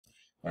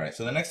All right,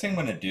 so the next thing I'm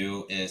going to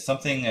do is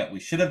something that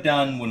we should have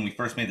done when we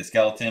first made the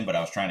skeleton, but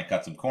I was trying to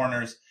cut some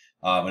corners,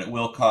 but it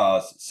will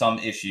cause some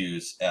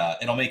issues.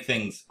 It'll make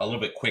things a little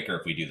bit quicker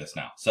if we do this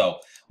now. So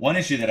one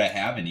issue that I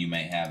have, and you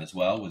may have as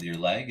well with your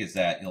leg, is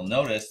that you'll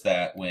notice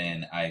that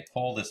when I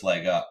pull this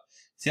leg up,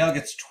 see how it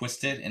gets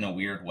twisted in a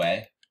weird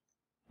way,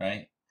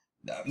 right?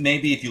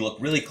 Maybe if you look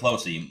really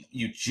closely,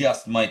 you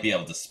just might be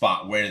able to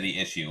spot where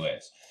the issue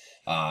is.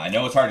 I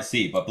know it's hard to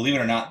see, but believe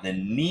it or not, the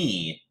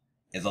knee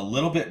is a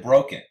little bit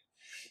broken.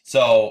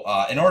 So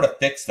in order to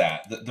fix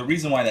that, the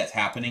reason why that's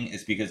happening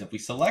is because if we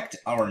select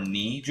our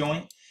knee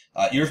joint,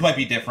 yours might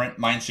be different.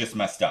 Mine's just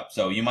messed up.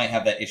 So you might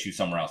have that issue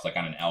somewhere else, like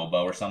on an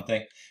elbow or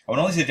something. I would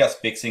only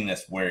suggest fixing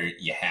this where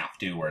you have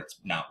to, where it's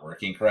not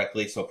working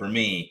correctly. So for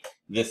me,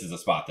 this is a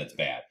spot that's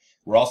bad.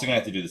 We're also going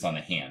to have to do this on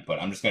the hand, but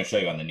I'm just going to show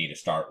you on the knee to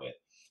start with.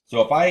 So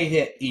if I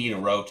hit E to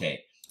rotate,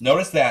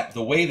 notice that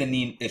the way the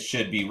knee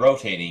should be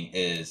rotating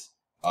is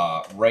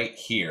right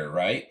here,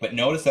 right? But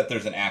notice that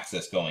there's an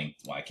axis going,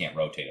 well, I can't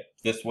rotate it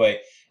this way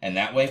and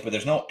that way, but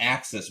there's no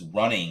axis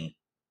running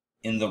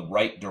in the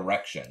right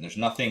direction. There's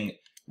nothing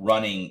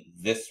running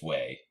this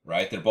way,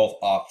 right? They're both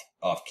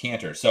off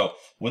canter. So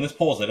when this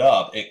pulls it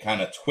up, it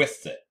kind of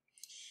twists it.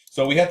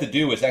 So what we have to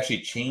do is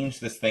actually change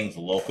this thing's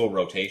local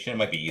rotation. It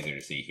might be easier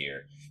to see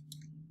here.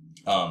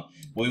 What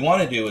we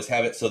want to do is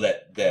have it so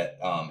that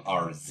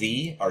our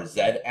Z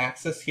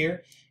axis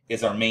here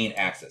is our main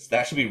axis.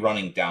 That should be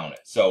running down it.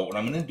 So what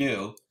I'm going to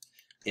do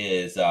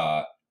is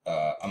I'm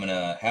going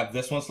to have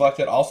this one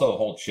selected. Also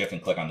hold shift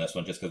and click on this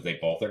one just because they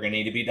both are going to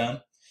need to be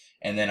done.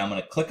 And then I'm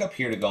going to click up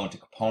here to go into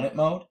component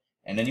mode.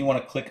 And then you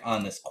want to click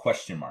on this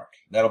question mark.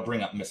 That'll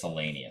bring up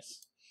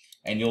miscellaneous.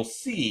 And you'll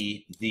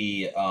see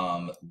the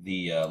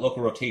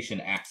local rotation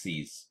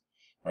axes.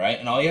 All right.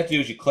 And all you have to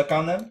do is you click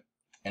on them.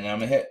 And then I'm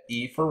going to hit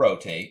E for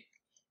rotate.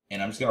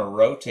 And I'm just going to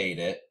rotate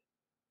it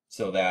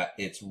so that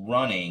it's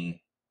running.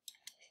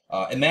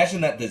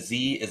 Imagine that the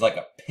Z is like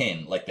a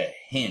pin, like the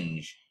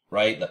hinge,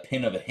 right? The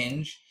pin of a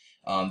hinge.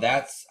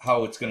 That's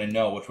how it's going to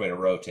know which way to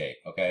rotate.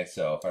 Okay,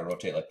 so if I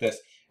rotate like this,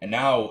 and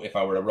now if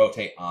I were to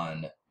rotate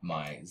on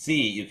my Z,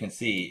 you can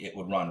see it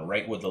would run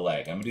right with the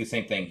leg. I'm going to do the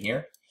same thing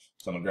here.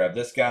 So I'm going to grab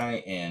this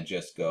guy and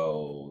just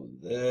go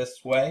this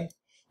way.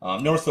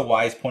 Notice the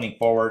Y is pointing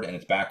forward and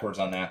it's backwards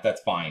on that.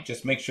 That's fine.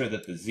 Just make sure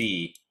that the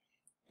Z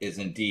is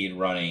indeed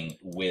running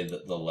with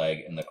the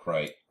leg in the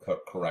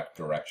correct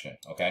direction.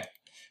 Okay.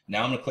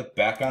 Now I'm going to click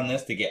back on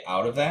this to get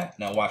out of that.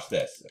 Now watch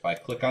this. If I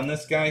click on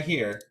this guy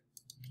here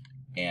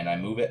and I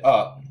move it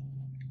up,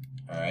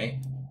 all right,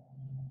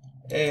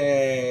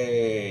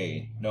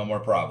 hey, no more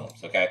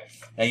problems, okay?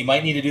 Now you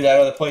might need to do that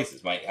other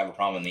places. Might have a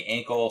problem in the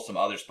ankle, some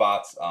other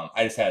spots.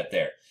 I just had it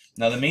there.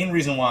 Now the main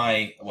reason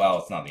why, well,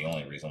 it's not the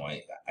only reason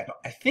why.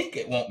 I think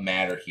it won't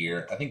matter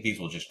here. I think these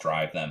will just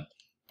drive them.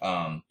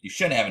 You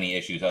shouldn't have any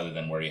issues other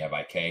than where you have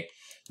IK.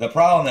 The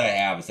problem that I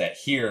have is that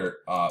here,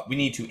 we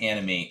need to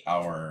animate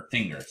our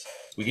fingers.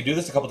 We can do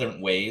this a couple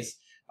different ways,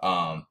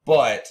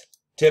 but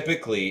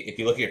typically, if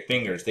you look at your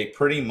fingers, they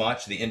pretty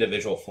much, the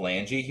individual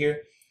phalange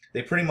here,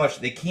 they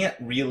can't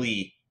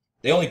really,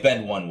 they only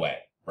bend one way,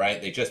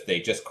 right? They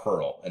just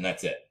curl, and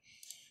that's it.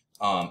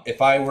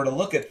 If I were to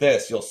look at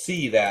this, you'll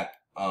see that,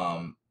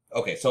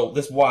 okay, so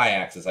this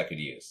Y-axis I could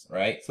use,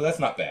 right? So that's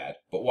not bad,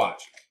 but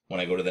watch, when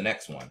I go to the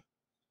next one.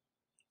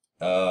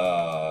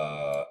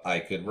 I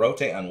could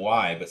rotate on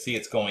Y, but see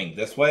it's going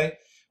this way,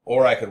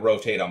 or I could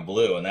rotate on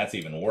blue, and that's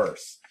even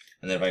worse.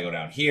 And then if I go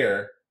down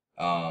here,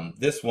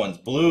 this one's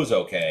blue's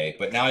okay,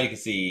 but now you can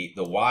see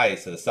the Y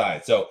is to the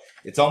side. So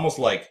it's almost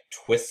like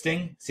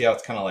twisting. See how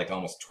it's kind of like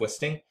almost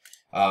twisting?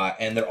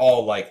 And they're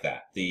all like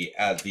that. The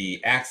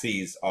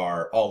axes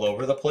are all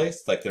over the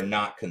place, like they're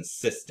not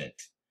consistent.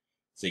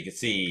 So you can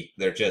see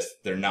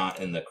they're not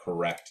in the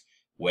correct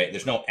way.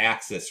 There's no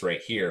axis right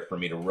here for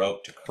me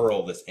to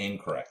curl this in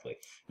correctly.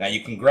 Now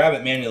you can grab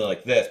it manually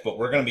like this, but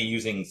we're going to be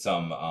using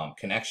some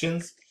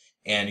connections.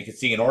 And you can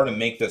see in order to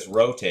make this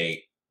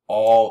rotate,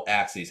 all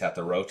axes have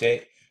to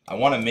rotate. I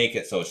want to make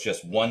it so it's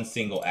just one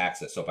single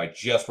axis. So if I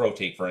just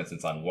rotate, for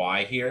instance, on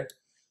Y here,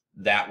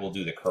 that will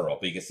do the curl.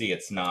 But you can see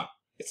that's not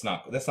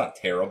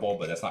terrible,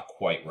 but that's not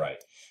quite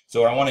right.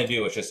 So what I want to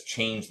do is just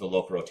change the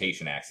local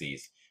rotation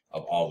axes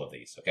of all of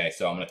these. Okay,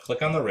 so I'm going to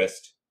click on the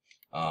wrist.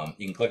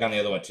 You can click on the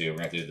other one too. We're going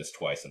to have to do this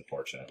twice,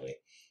 unfortunately.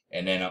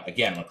 And then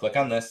again, I'm going to click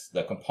on this,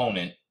 the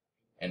component,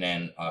 and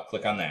then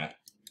click on that,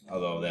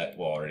 although that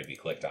will already be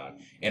clicked on.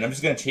 And I'm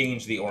just going to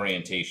change the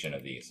orientation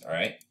of these, all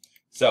right?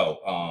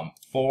 So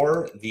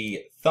for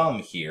the thumb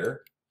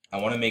here,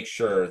 I want to make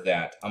sure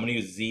that I'm going to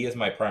use Z as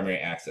my primary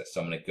axis.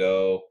 So I'm going to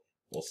go,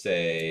 we'll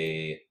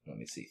say, let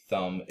me see,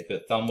 thumb. If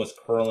the thumb was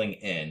curling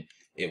in,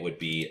 it would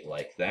be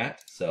like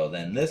that. So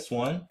then this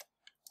one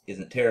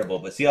isn't terrible,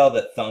 but see how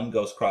the thumb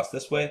goes across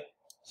this way?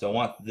 So I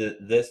want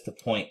this to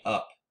point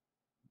up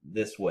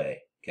this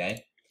way,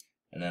 okay?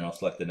 And then I'll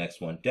select the next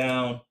one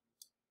down,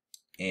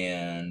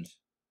 and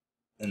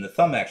the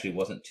thumb actually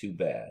wasn't too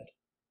bad.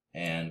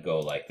 And go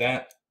like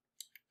that.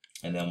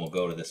 And then we'll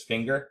go to this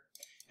finger.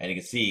 and you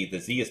can see the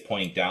Z is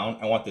pointing down.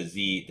 I want the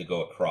Z to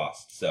go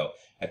across. So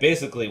I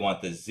basically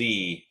want the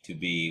Z to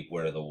be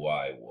where the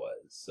Y was.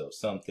 So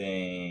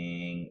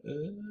something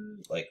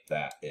like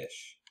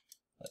that-ish.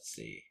 Let's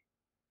see.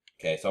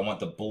 Okay, so I want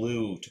the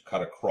blue to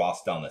cut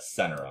across down the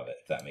center of it,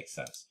 if that makes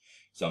sense.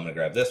 So I'm going to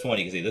grab this one.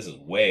 You can see this is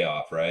way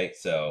off, right?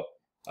 So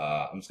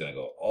I'm just going to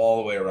go all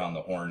the way around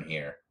the horn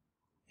here.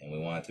 And we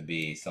want it to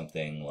be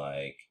something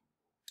like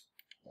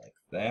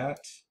that.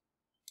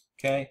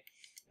 Okay,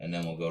 and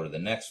then we'll go to the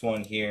next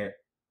one here,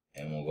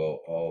 and we'll go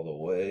all the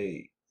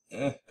way,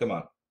 come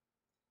on,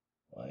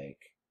 like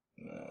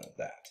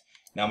that.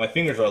 Now my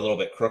fingers are a little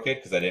bit crooked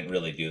because I didn't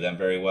really do them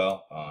very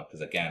well,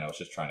 because again, I was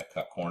just trying to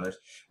cut corners.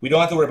 We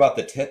don't have to worry about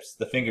the tips.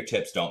 The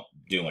fingertips don't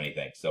do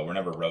anything, so we're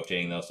never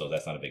rotating those, so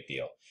that's not a big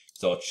deal.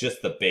 So it's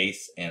just the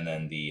base and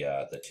then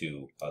the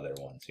two other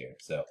ones here.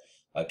 So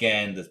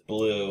again, this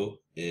blue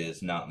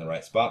is not in the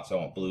right spot, so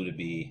I want blue to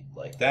be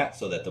like that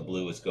so that the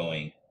blue is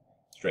going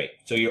straight.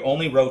 So you're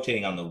only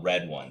rotating on the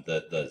red one,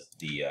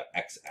 the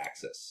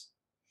x-axis.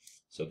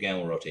 So again,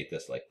 we'll rotate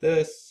this like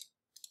this,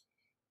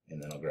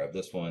 and then I'll grab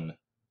this one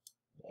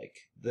like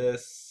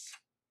this.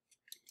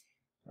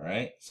 All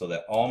right, so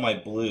that all my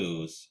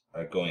blues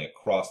are going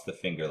across the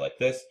finger like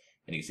this,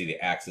 and you can see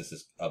the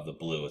axis of the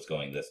blue is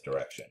going this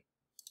direction.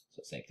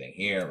 So same thing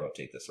here,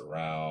 rotate this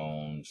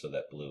around so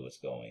that blue is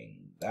going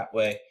that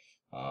way.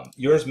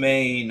 Yours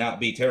may not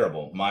be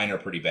terrible. Mine are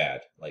pretty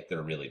bad, like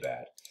they're really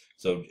bad.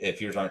 So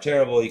if yours aren't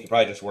terrible, you can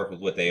probably just work with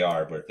what they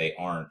are, but if they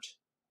aren't,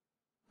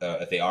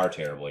 if they are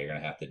terrible, you're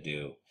gonna have to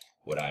do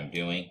what I'm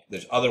doing.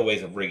 There's other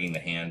ways of rigging the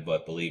hand,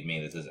 but believe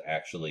me, this is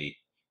actually,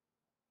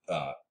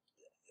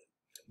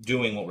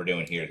 doing what we're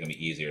doing here is gonna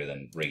be easier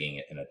than rigging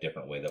it in a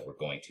different way that we're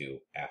going to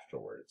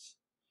afterwards.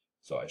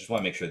 So I just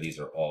wanna make sure these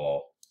are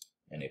all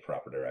in a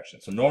proper direction.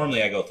 So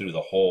normally I go through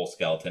the whole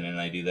skeleton and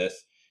I do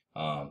this,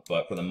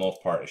 but for the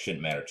most part, it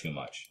shouldn't matter too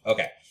much.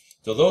 Okay,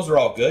 so those are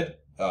all good.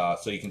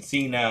 So you can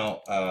see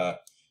now,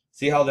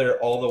 see how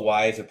all the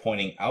Y's are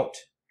pointing out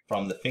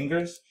from the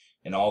fingers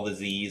and all the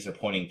Z's are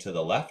pointing to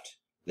the left.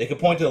 They could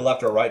point to the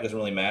left or right, doesn't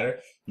really matter.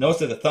 Notice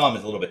that the thumb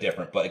is a little bit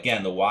different, but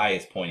again, the Y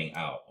is pointing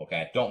out,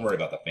 okay? Don't worry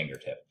about the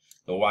fingertip.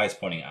 The Y is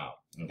pointing out,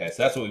 okay?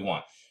 So that's what we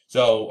want.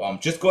 So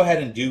just go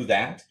ahead and do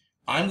that.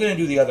 I'm going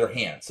to do the other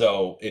hand.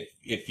 So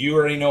if you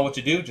already know what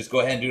to do, just go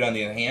ahead and do it on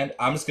the other hand.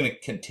 I'm just going to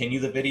continue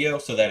the video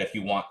so that if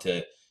you want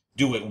to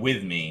do it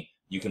with me,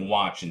 you can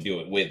watch and do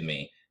it with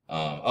me.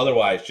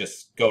 Otherwise,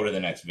 just go to the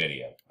next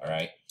video, all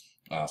right?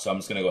 So I'm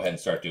just going to go ahead and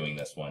start doing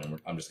this one.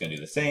 And I'm just going to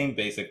do the same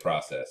basic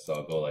process. So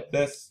I'll go like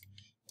this,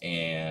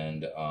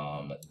 and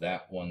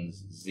that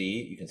one's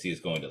Z, you can see is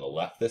going to the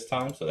left this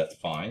time, so that's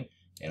fine.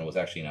 And it was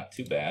actually not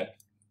too bad.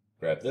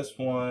 Grab this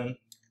one,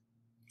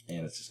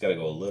 and it's just got to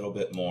go a little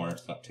bit more.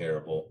 It's not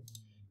terrible.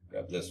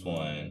 Grab this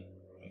one,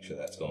 make sure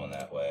that's going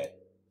that way.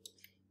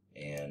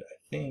 And I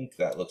think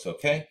that looks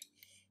okay.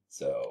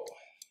 So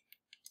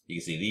you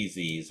can see these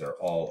Z's are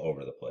all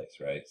over the place,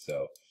 right?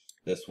 So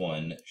this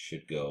one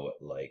should go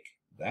like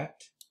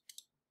that.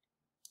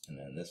 And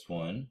then this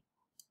one,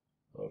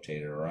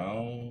 rotate it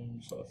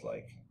around. So it's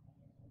like,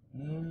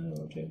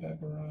 rotate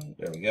back around.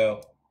 There we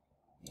go.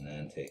 And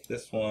then take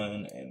this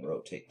one and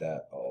rotate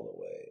that all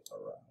the way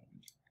around.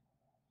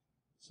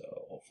 So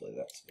hopefully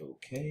that's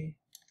okay.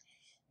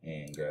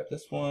 And grab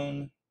this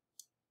one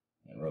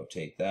and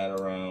rotate that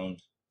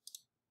around.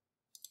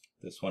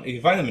 This one, if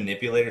you find the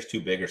manipulator's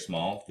too big or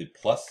small, the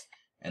plus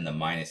and the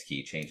minus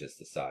key changes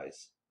the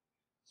size.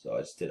 So I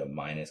just did a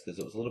minus because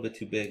it was a little bit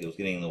too big. It was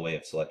getting in the way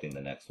of selecting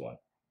the next one.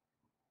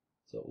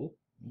 So,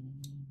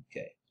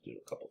 okay, do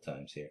it a couple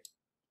times here.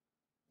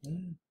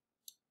 Let's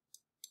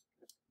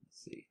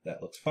see,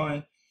 that looks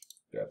fine.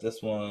 Grab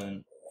this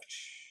one,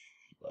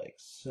 like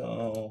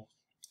so.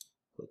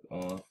 Click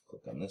off,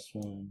 click on this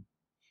one.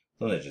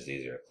 Sometimes it's just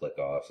easier to click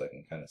off so I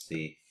can kind of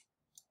see.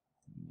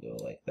 Go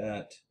like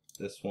that.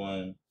 This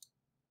one,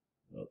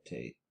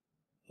 rotate.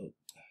 Oh,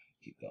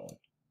 keep going.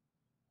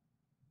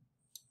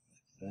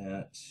 Like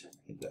that. I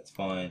think that's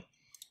fine.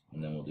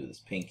 And then we'll do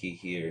this pinky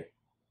here.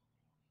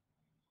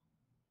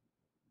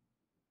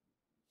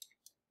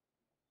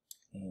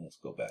 And let's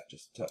go back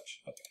just a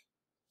touch. Okay.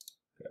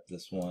 Grab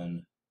this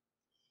one.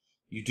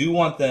 You do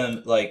want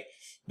them, like,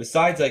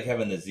 besides like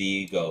having the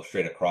Z go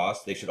straight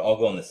across, they should all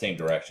go in the same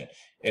direction.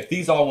 If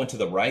these all went to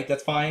the right,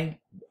 that's fine.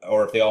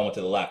 Or if they all went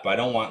to the left. But I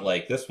don't want,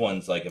 like, this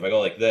one's like, if I go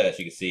like this,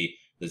 you can see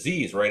the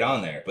Z is right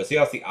on there. But see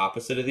how it's the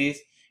opposite of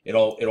these?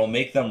 It'll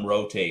make them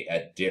rotate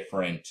at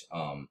different,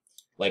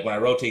 like when I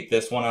rotate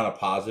this one on a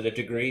positive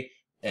degree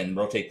and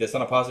rotate this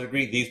on a positive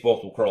degree, these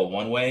both will curl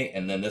one way,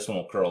 and then this one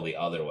will curl the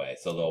other way.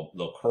 So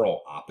they'll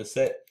curl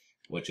opposite,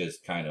 which is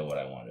kind of what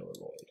I want to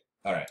avoid.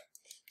 All right.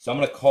 So I'm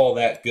going to call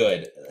that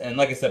good. And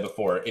like I said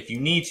before, if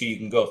you need to, you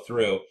can go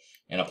through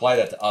and apply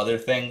that to other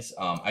things.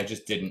 I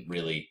just didn't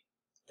really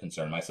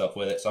concern myself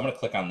with it. So I'm going to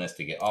click on this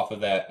to get off of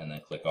that and then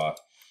click off.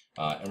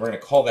 And we're going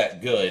to call that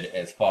good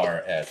as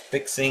far as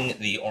fixing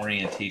the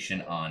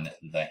orientation on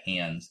the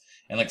hands.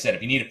 And like I said,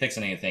 if you need to fix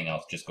anything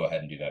else, just go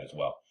ahead and do that as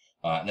well.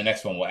 And the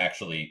next one will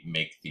actually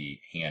make the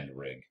hand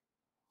rig.